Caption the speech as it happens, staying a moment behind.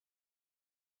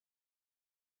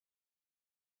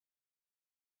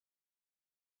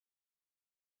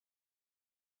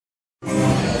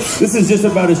This is just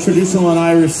about as traditional an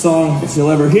Irish song as you'll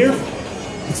ever hear.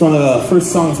 It's one of the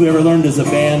first songs we ever learned as a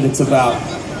band. It's about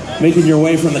making your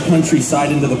way from the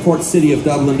countryside into the port city of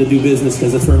Dublin to do business,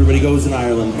 because that's where everybody goes in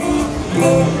Ireland.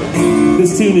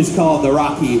 This tune is called The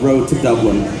Rocky Road to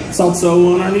Dublin. It's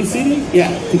also on our new CD? Yeah,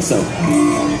 I think so.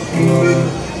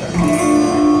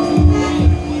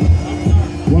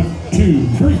 1, 2,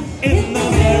 3. In the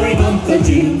merry month of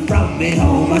June, from me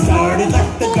home I started,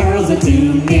 left the girls at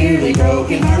tune, nearly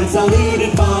broken hearted,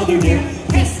 saluted father dear.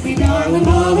 Kiss me darling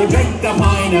mother, drink a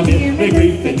pint of beer, my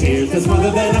grief and tears, this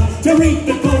mother then up to reap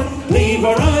the corn, leave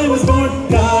where I was born,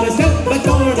 got a step like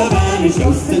corn, a vanished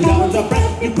ghost, and down a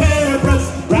brand new pair of boots,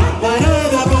 right line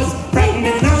of the bus,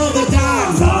 frightening all the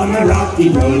dogs on the rocky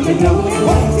road to Dublin.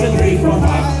 1, 2, 3, 4,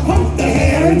 5, pump the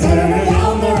hair and turn her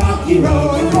down the rocky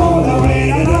road, all the way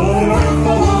to Dublin, work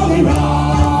for Molly Rock.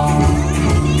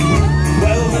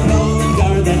 Well, the Nolan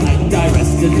guard that night I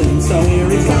rested them, so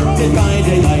weary started by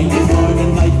daylight, is more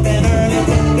than light, then early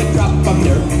took a drop of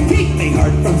dirt, keep me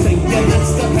heart from sinking,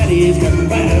 that's the pettiest dirt,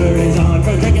 better is on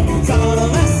for drinking, saw the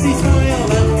lassie smile,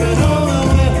 laughing all the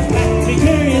while, let me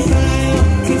curious smile,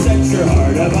 to set your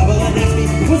heart a bubble and ask me,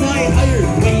 was I hired,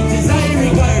 wages I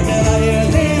required, till I was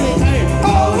daily tired,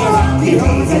 all the rocky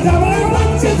roads to Dublin,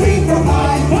 1, 2, 3, 4,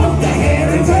 5, pump the hair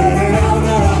and turn her down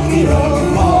the rocky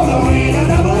road, all the way to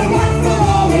Dublin, work for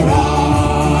Molly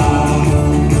Rock.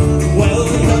 Well,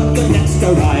 the next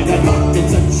arrived, I thought it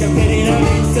such a pity to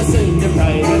be so soon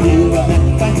deprived of you of that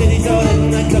fine city, so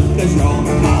then I took a stroll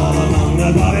all along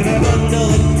the bottom of bundle.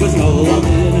 It was cold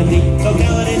in a deep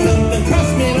locality, something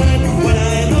crossed me mind when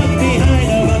I looked behind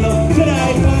a bundle. Should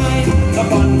I find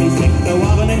upon me stick the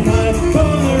wobbin and climb for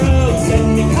the road? Said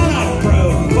me cannot crow,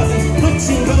 wasn't much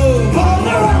in vogue on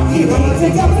the rocky road to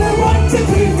Dublin. 1, 2,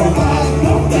 3, 4, 5,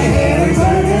 pump the hair and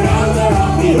turn her down the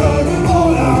rocky road,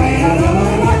 all the way to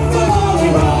Dublin, work for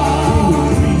Molly Rock.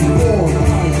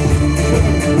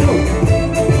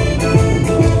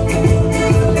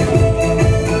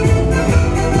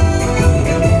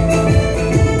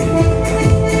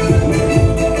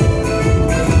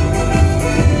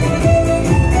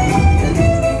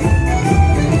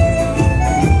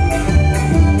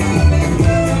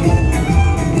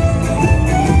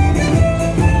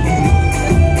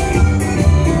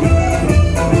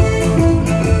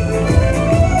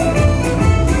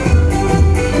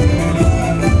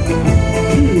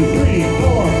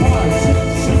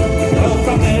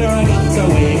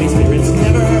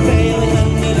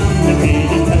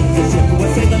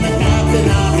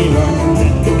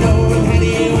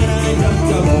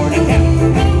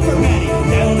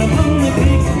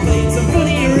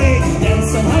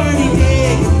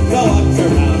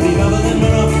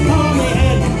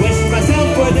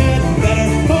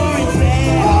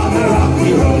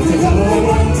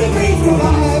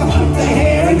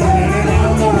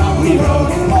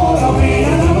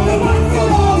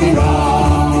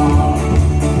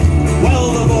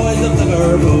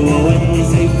 When we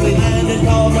safely landed,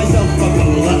 called myself a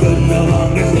fool. I could no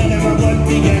longer stand it, my blood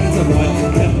began to boil.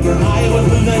 Temper high was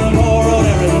losing poor old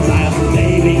Erin's style.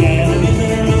 They began abusing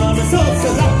her on assaults,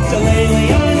 as up to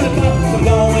lately on the top of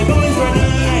Galway boys were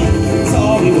nine. So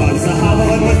he was a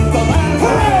hobbling with the laugh.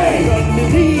 Hooray!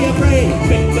 Couldn't be afraid,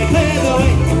 quickly cleared the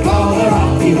way. All the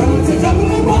rocky roads to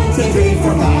Dublin, 1, 2, 3,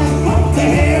 4, 5. Pump the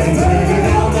hair and turn her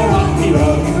down the rocky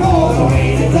road, all the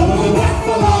way to Dublin, whack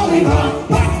for Molly Rock,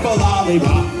 whack for Molly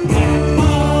Rock.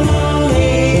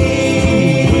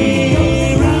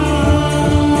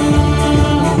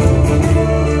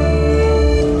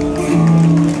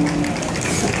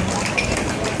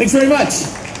 Thanks very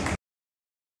much.